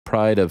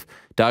pride of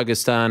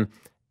Dagestan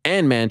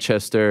and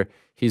Manchester.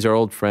 He's our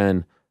old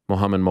friend,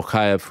 Mohamed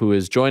Mokaev, who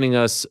is joining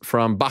us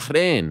from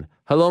Bahrain.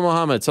 Hello,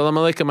 Mohamed. Salam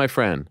alaikum, my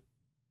friend.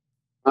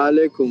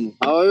 Alaikum.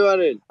 How are you,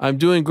 Arel? I'm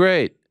doing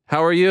great.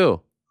 How are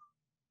you?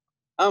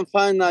 I'm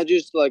fine. I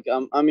just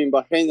I'm in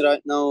Bahrain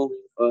right now.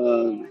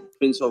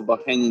 Prince of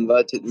Bahrain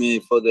invited me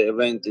for the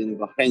event in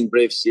Bahrain.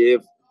 Brave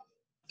CF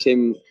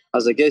came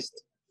as a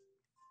guest.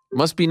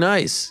 Must be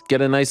nice.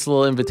 Get a nice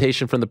little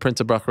invitation from the Prince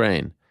of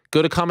Bahrain.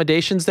 Good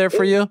accommodations there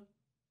for you?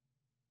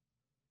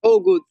 Oh,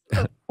 good.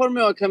 For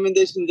me,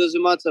 accommodation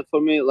doesn't matter.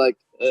 For me,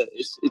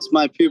 it's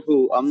my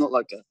people. I'm not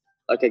like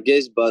a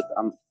guest, but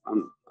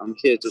I'm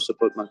here to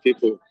support my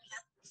people,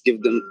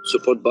 give them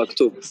support back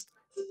too.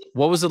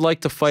 What was it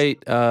like to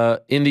fight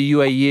in the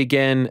UAE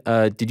again?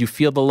 Did you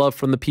feel the love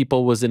from the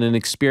people? Was it an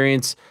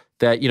experience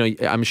that,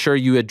 I'm sure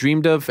you had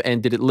dreamed of,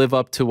 and did it live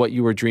up to what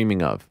you were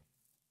dreaming of?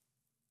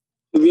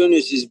 To be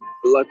honest, it's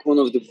like one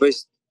of the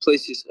best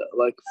places,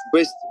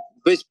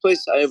 best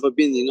place I ever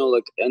been.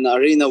 Like an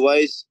arena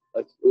wise,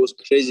 like it was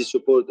crazy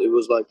support. It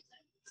was like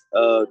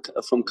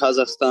from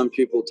Kazakhstan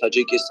people,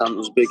 Tajikistan,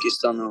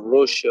 Uzbekistan,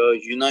 Russia,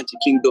 United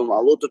Kingdom.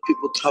 A lot of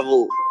people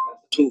travel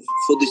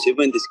for this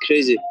event. It's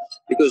crazy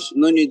because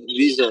no need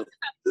visa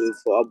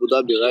for Abu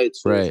Dhabi, right?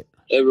 So right.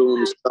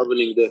 Everyone is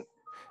traveling there.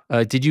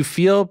 Did you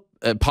feel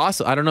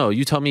possible? I don't know.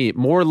 You tell me,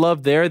 more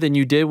love there than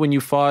you did when you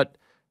fought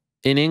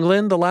in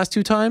England the last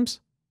two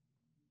times?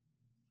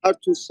 Hard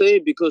to say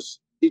because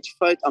each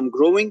fight I'm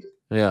growing.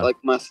 Yeah. Like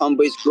my fan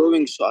base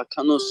growing, so I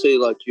cannot say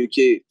like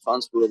UK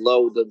fans were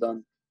louder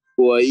than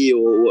UAE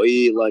or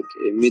UAE like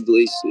Middle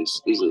East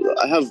is.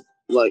 I have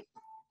like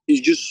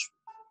it's just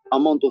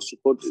amount of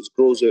support is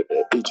grows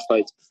each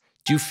fight.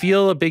 Do you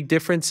feel a big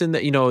difference in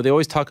that? They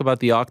always talk about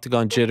the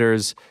octagon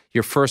jitters.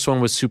 Your first one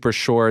was super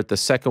short. The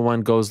second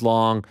one goes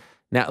long.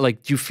 Now, do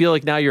you feel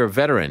like now you're a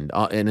veteran?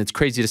 And it's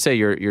crazy to say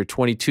you're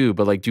 22,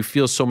 but do you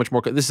feel so much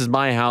more? This is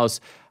my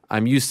house.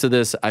 I'm used to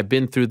this. I've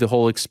been through the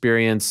whole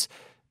experience.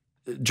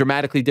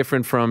 Dramatically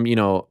different from,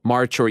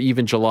 March or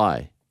even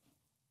July.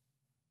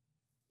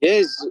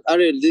 Yes,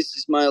 Ariel, this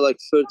is my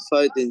third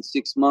fight in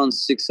 6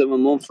 months,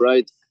 7 months,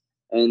 right?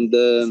 And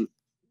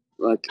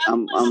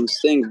I'm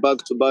staying back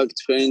to back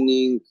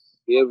training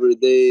every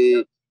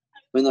day.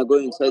 When I go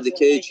inside the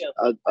cage,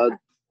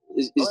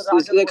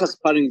 it's like a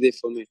sparring day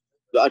for me.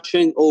 I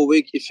train all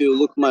week. If you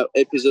look my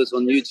episodes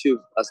on YouTube,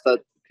 I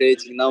start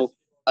creating now.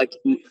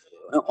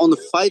 On the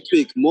fight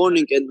week,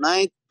 morning and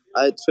night,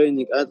 I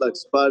training. I have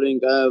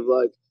sparring. I have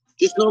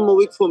just normal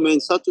week for me.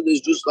 And Saturday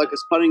is just like a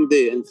sparring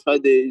day, and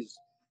Friday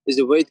is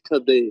a weight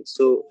cut day.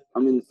 So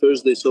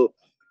Thursday. So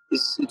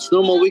it's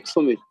normal week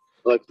for me,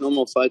 like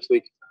normal fight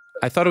week.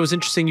 I thought it was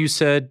interesting. You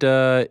said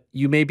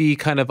you maybe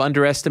kind of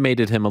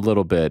underestimated him a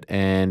little bit,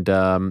 and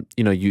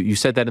you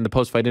said that in the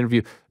post-fight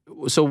interview.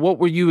 So what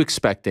were you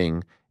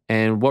expecting,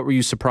 and what were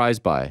you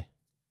surprised by?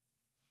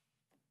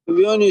 To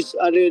be honest,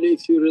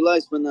 if you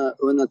realize when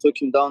I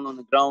took him down on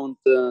the ground,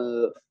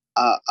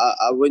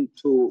 I want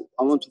to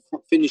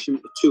finish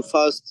him too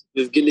fast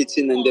with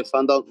guillotine, and they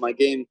found out my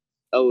game.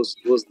 That was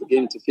the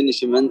game to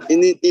finish him. And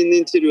in the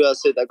interview, I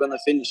said I'm gonna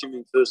finish him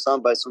in first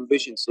round by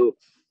submission. So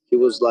he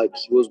was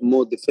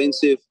more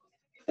defensive,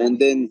 and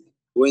then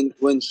when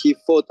he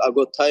fought, I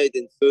got tired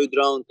in third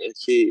round, and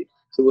he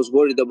was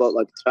worried about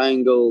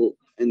triangle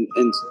and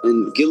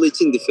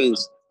guillotine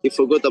defense. He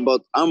forgot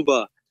about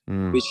armbar,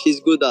 which he's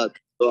good at.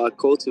 So I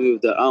caught him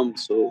with the arm,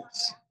 so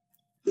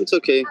it's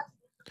okay.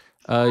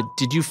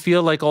 Did you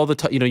feel like all the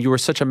time, you were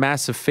such a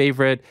massive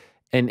favorite,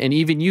 and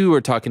even you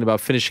were talking about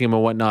finishing him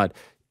and whatnot?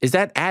 Is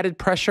that added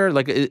pressure?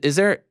 Is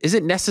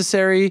it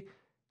necessary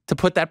to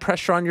put that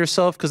pressure on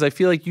yourself? Because I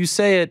feel like you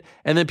say it,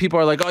 and then people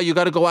are like, oh, you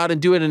got to go out and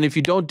do it. And if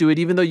you don't do it,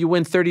 even though you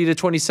win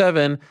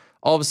 30-27,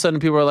 all of a sudden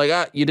people are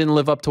like, you didn't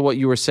live up to what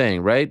you were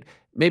saying, right?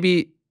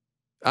 Maybe,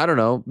 I don't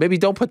know, maybe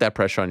don't put that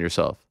pressure on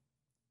yourself.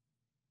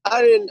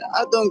 I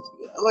don't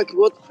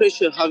what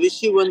pressure. Have you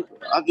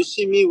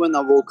seen me when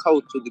I walk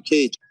out to the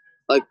cage?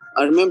 I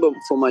remember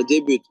for my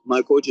debut,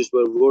 my coaches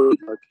were worried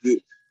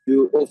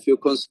you off your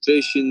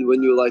concentration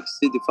when you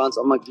see the fans.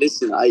 I'm like,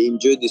 listen, I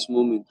enjoy this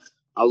moment.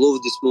 I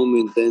love this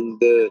moment,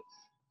 and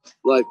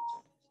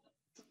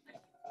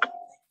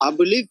I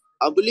believe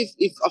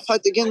if I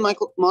fight again,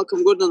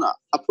 Malcon Gordon,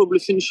 I probably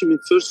finish him in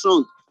first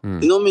round.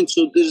 You know what I mean?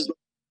 So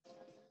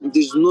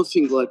there's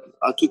nothing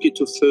I took it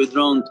to third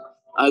round.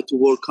 I had to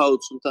work out.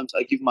 Sometimes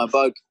I give my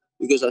back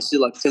because I see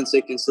 10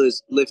 seconds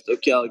left.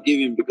 Okay, I'll give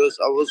him because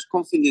I was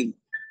confident.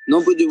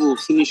 Nobody will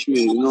finish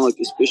me,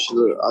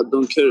 especially I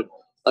don't care.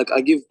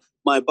 I give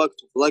my back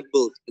to black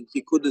belt and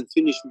he couldn't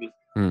finish me.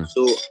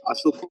 So I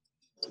feel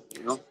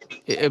confident,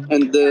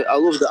 And I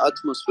love the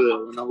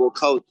atmosphere when I walk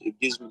out. It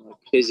gives me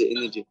crazy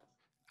energy.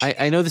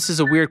 I know this is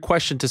a weird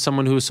question to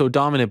someone who is so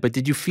dominant, but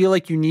did you feel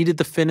like you needed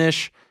the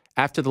finish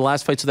after the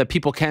last fight so that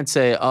people can't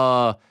say,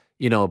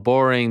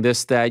 boring,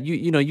 this, that?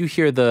 You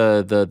hear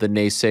the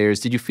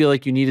naysayers. Did you feel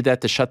like you needed that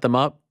to shut them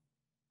up?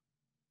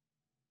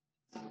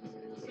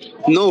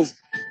 No,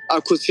 I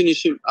could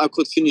finish him. I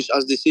could finish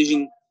as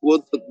decision.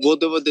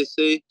 Whatever they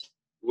say,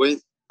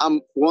 when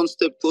I'm one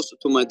step closer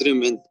to my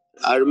dream. And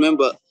I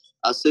remember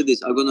I said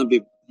this, I'm going to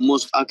be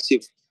most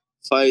active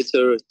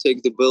fighter,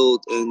 take the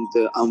belt, and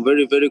I'm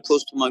very, very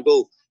close to my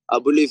goal. I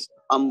believe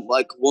I'm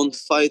like one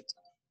fight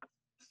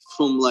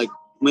from like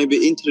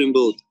maybe interim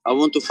belt. I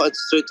want to fight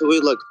straight away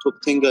like top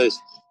 10 guys.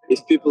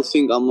 If people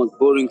think I'm a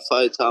boring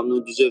fighter, I'm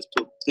not deserve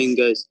top 10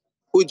 guys.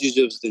 Who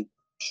deserves them?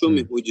 Show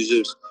me who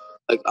deserves.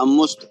 Like I'm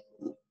most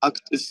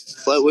active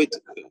flyweight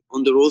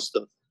on the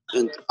roster,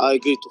 and I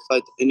agree to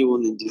fight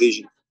anyone in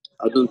division.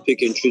 I don't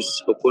pick and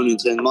choose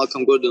opponents. And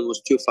Malcon Gordon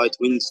was 2-fight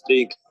winning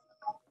streak.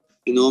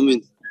 You know what I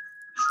mean?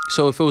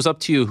 So if it was up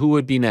to you, who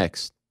would be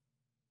next?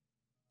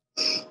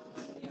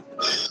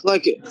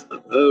 Like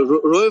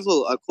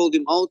rival, I called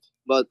him out,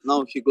 but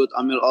now he got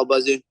Amir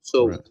Albazi.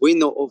 So Right.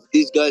 winner of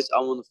these guys, I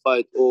want to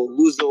fight, or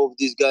loser of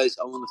these guys,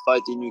 I want to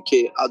fight in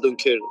UK. I don't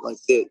care. Like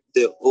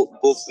they're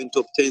both in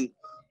top 10.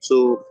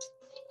 So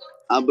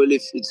I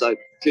believe it's like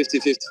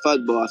 50-50 fight,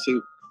 but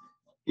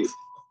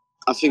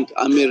I think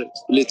Amir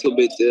a little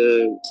bit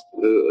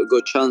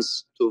got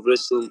chance to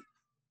wrestle,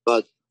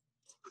 but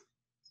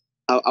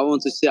I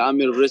want to see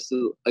Amir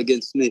wrestle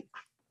against me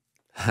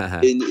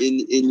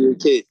in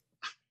UK.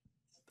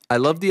 I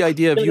love the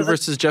idea of you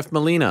versus Jeff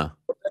Molina.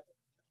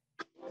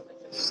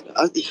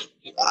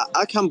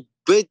 I can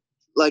bet,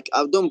 like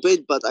I don't bet,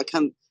 but I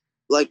can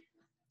like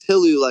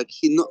tell you like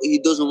he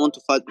doesn't want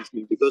to fight with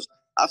me, because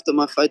after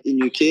my fight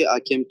in UK, I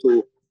came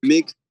to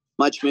make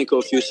matchmaker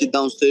of UFC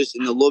downstairs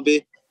in the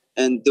lobby,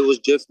 and there was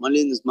Jeff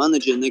Molina's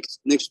manager next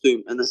to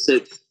him, and I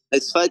said,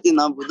 let's fight in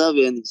Abu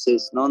Dhabi, and he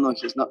says, no,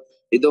 he's not.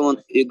 He don't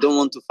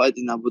want to fight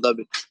in Abu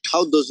Dhabi.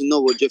 How does he know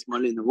what Jeff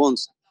Molina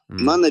wants?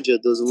 Manager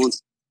doesn't want.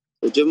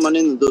 So Jeff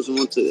Molina doesn't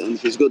want to, and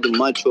he's got the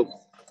matchup.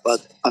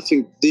 But I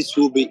think this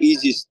will be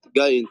easiest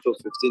guy in top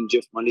 15,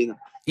 Jeff Molina.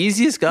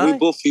 Easiest guy? We're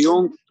both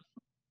young.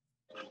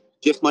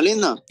 Jeff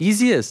Molina.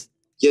 Easiest?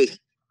 Yes.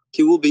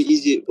 He will be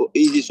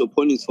easiest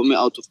opponent for me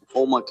out of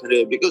all my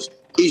career, because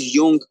he's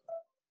young.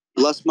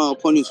 Last my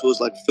opponent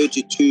was like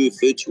 32,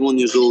 31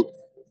 years old.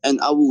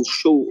 And I will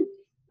show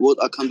what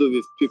I can do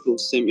with people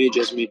same age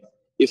as me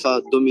if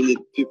I dominate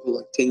people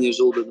like 10 years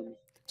older than me.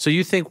 So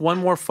you think one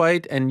more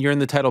fight and you're in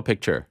the title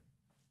picture?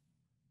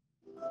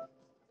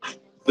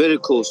 Very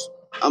close.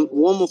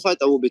 One more fight,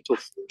 I will be top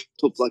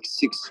like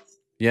 6.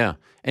 Yeah,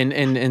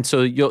 and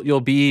so you'll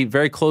be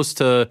very close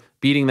to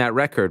beating that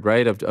record,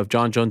 right? Of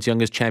John Jones,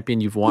 youngest champion.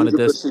 You've wanted 100%.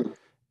 This,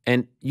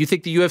 and you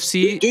think the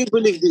UFC? Do you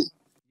believe this?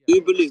 Do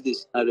you believe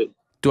this, Aaron?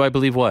 Do I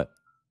believe what?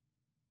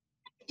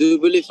 Do you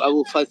believe I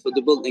will fight for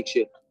the belt next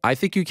year? I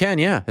think you can,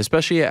 yeah.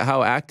 Especially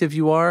how active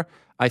you are.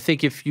 I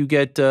think if you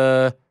get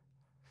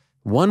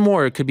one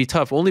more, it could be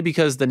tough. Only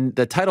because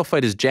the title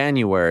fight is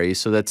January,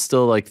 so that's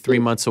still like 3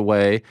 months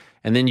away.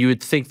 And then you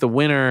would think the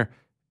winner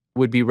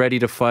would be ready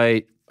to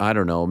fight, I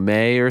don't know,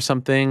 May or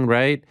something,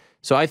 right?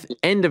 So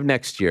end of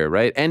next year,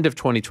 right? End of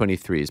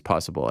 2023 is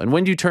possible. And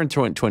when do you turn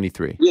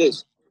 23?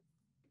 Yes.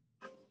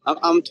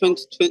 I'm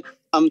 23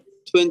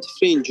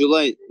 in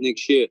July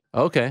next year.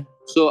 Okay.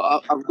 So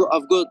I've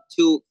got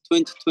till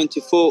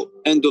 2024,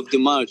 end of the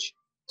March.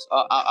 So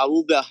I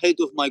will be ahead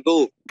of my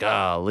goal.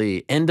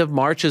 Golly. End of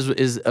March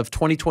is of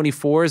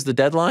 2024 is the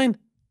deadline?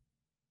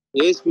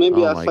 Yes,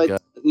 maybe I fight.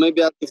 God.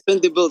 Maybe I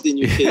defend the belt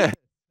in UK. Yeah.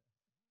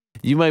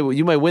 You might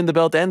win the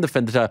belt and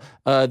defend the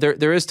title.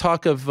 There is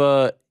talk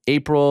of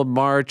April,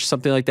 March,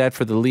 something like that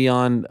for the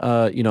Leon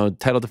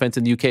title defense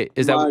in the UK.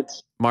 Is March,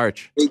 that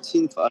March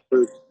 18th? I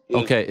heard. Yeah.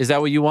 Okay, is that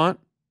what you want?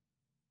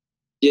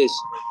 Yes.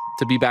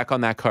 To be back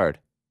on that card.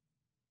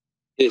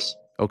 Yes.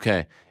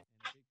 Okay.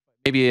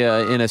 Maybe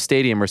in a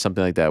stadium or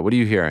something like that. What are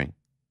you hearing?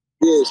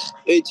 Yes,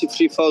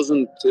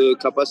 83,000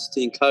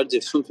 capacity in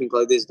Cardiff, something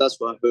like this. That's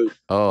what I heard.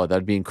 Oh,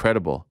 that'd be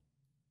incredible.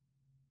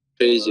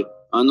 Crazy.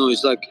 I know,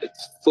 it's like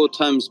 4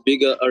 times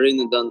bigger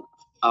arena than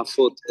I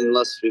fought in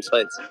last 3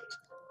 fights.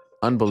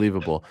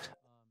 Unbelievable.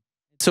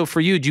 So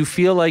for you, do you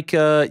feel like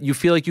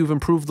you've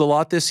improved a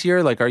lot this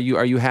year? Like, are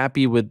you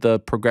happy with the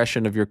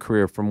progression of your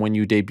career from when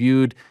you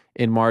debuted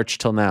in March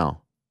till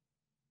now?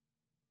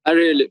 I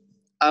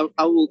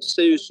will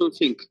say you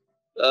something.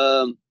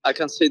 I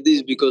can say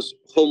this because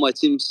whole my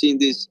team seen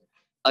this.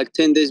 Like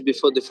 10 days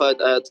before the fight,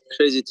 I had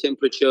crazy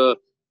temperature.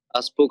 I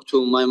spoke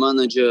to my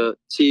manager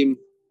team,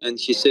 and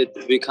he said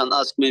we can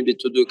ask maybe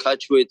to do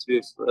catch weight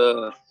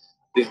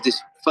with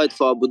this fight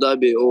for Abu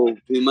Dhabi, or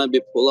we might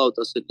be pull out.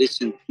 I said,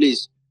 listen,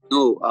 please,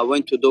 no. I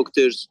went to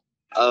doctors.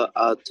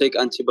 I take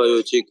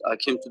antibiotic. I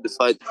came to the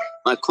fight.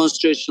 My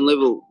concentration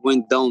level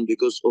went down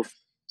because of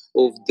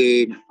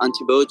the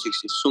antibiotics.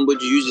 If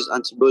somebody uses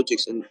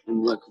antibiotics and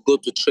like go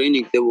to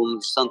training, they will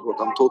understand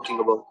what I'm talking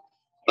about.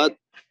 But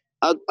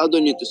I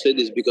don't need to say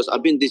this because I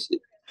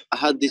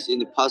had this in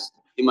the past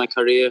in my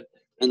career,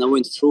 and I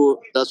went through.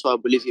 That's why I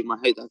believe in my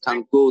head I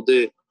can go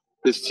there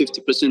with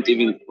 50%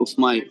 even of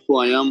my who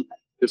I am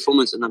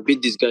performance, and I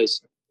beat these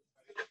guys,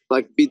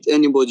 like beat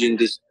anybody in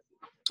this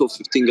top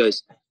 15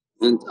 guys.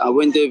 And I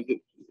went there.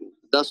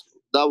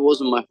 That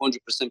wasn't my 100%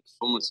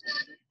 performance.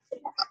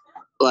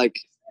 Like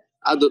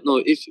I don't know.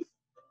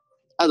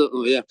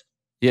 Yeah.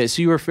 Yeah.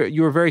 So you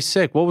were very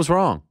sick. What was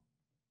wrong?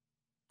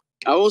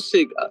 I was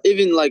sick.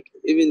 Even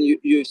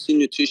UFC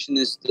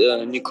nutritionist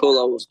Nicole,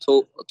 I was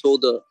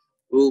told her,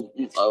 "Will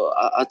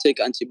I take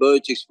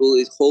antibiotics? Will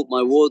it hold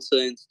my water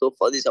and stuff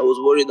like this?" I was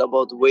worried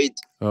about weight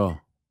Oh,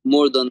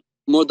 more than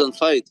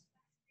fight.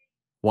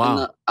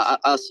 And wow.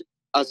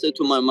 I said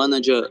to my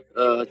manager,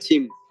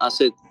 Tim, I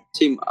said,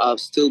 Tim, I'm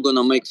still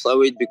gonna make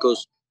flyweight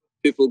because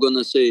people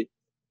gonna say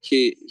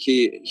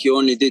he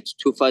only did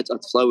 2 fights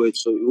at flyweight,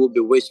 so it will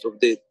be waste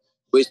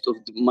of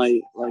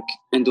my like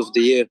end of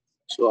the year.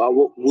 So I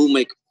will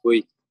make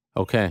weight.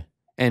 Okay.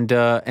 And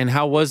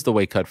how was the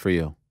weight cut for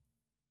you?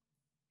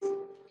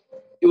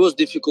 It was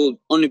difficult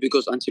only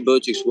because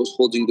antibiotics was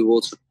holding the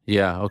water.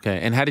 Yeah. Okay.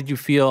 And how did you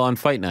feel on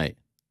fight night?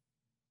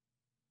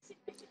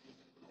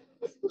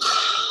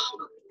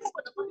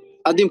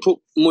 I didn't put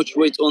much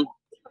weight on.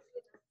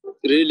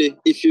 Really,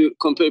 if you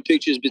compare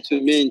pictures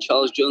between me and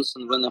Charles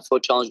Johnson when I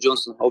fought Charles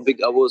Johnson, how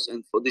big I was,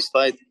 and for this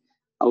fight,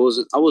 I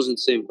wasn't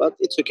same. But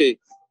it's okay.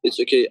 It's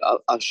okay.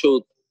 I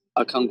showed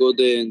I can go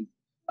there and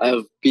I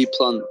have B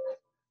plan.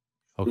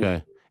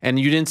 Okay. And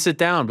you didn't sit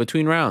down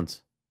between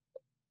rounds?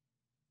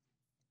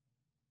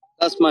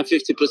 That's my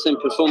 50%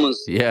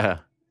 performance. Yeah.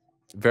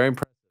 Very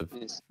impressive.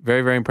 Yes.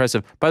 Very, very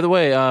impressive. By the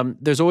way,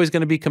 there's always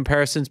going to be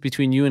comparisons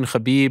between you and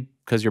Khabib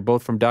because you're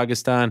both from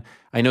Dagestan.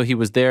 I know he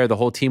was there. The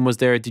whole team was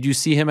there. Did you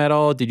see him at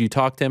all? Did you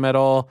talk to him at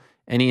all?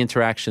 Any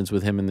interactions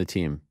with him and the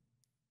team?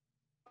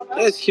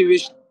 Yes, he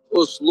wished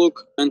us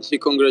luck and he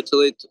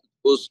congratulated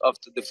us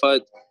after the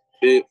fight.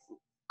 We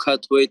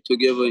cut weight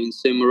together in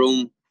same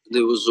room.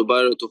 There was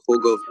Zubaira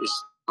Tufogov,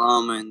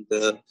 Islam,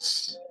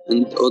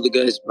 and other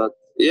guys. But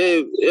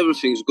yeah,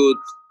 everything's good.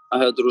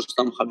 I had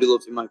Rustam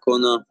Khabilov in my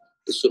corner,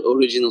 the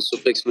original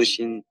suplex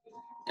machine.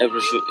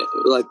 Everything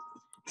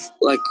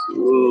like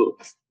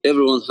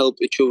everyone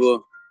helped each other,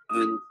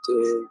 and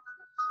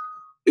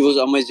it was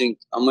amazing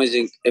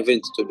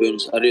event. To be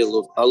honest,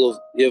 I love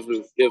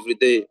every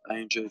day. I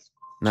enjoyed.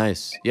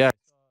 Nice. Yeah.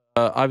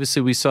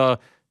 Obviously, we saw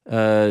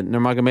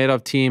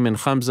Nurmagomedov team and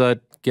Khamzat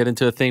get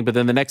into a thing, but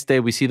then the next day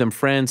we see them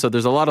friends. So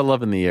there's a lot of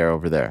love in the air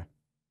over there.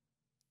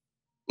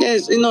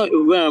 Yes,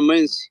 where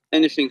means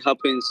anything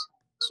happens.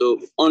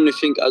 So only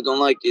thing I don't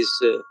like is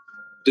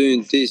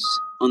doing this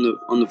on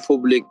the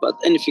public. But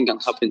anything can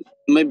happen.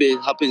 Maybe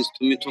it happens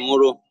to me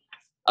tomorrow.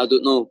 I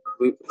don't know.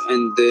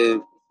 And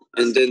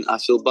then I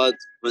feel bad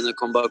when I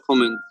come back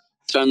home and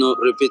try not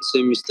repeat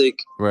same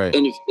mistake. Right.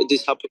 And if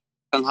this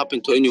can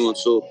happen to anyone.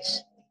 So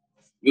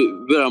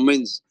where are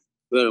means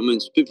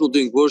people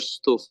doing worse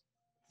stuff.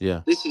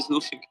 Yeah. This is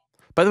nothing.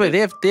 By the way, they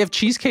have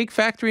Cheesecake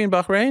Factory in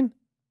Bahrain?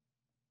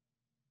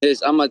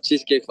 Yes, I'm at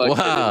Cheesecake Factory.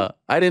 Wow.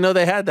 I didn't know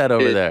they had that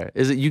over there.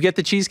 Is it you get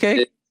the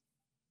cheesecake?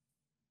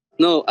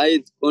 No, I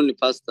eat only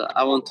pasta.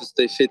 I want to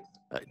stay fit.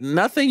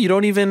 Nothing? You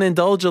don't even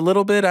indulge a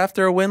little bit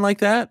after a win like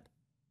that?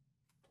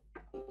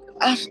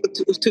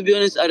 To be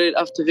honest,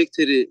 after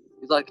victory,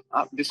 like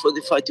before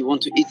the fight, you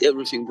want to eat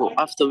everything, but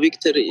after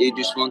victory, you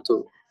just want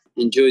to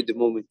enjoy the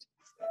moment.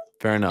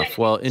 Fair enough.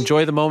 Well,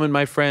 enjoy the moment,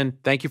 my friend.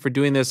 Thank you for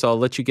doing this. I'll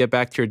let you get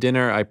back to your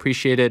dinner. I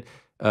appreciate it.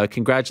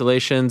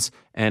 Congratulations,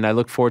 and I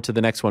look forward to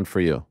the next one for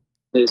you.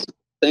 Yes,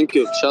 thank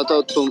you. Shout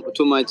out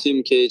to my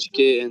team,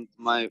 KHK, and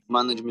my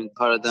management,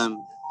 Paradigm,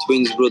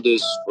 Twins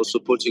Brothers, for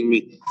supporting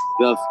me.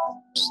 We have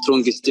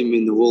strongest team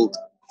in the world.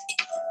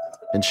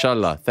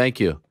 Inshallah. Thank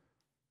you.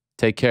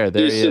 Take care.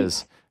 There he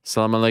is.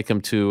 Assalamu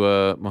alaikum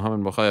to Mohamed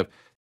Mokaev.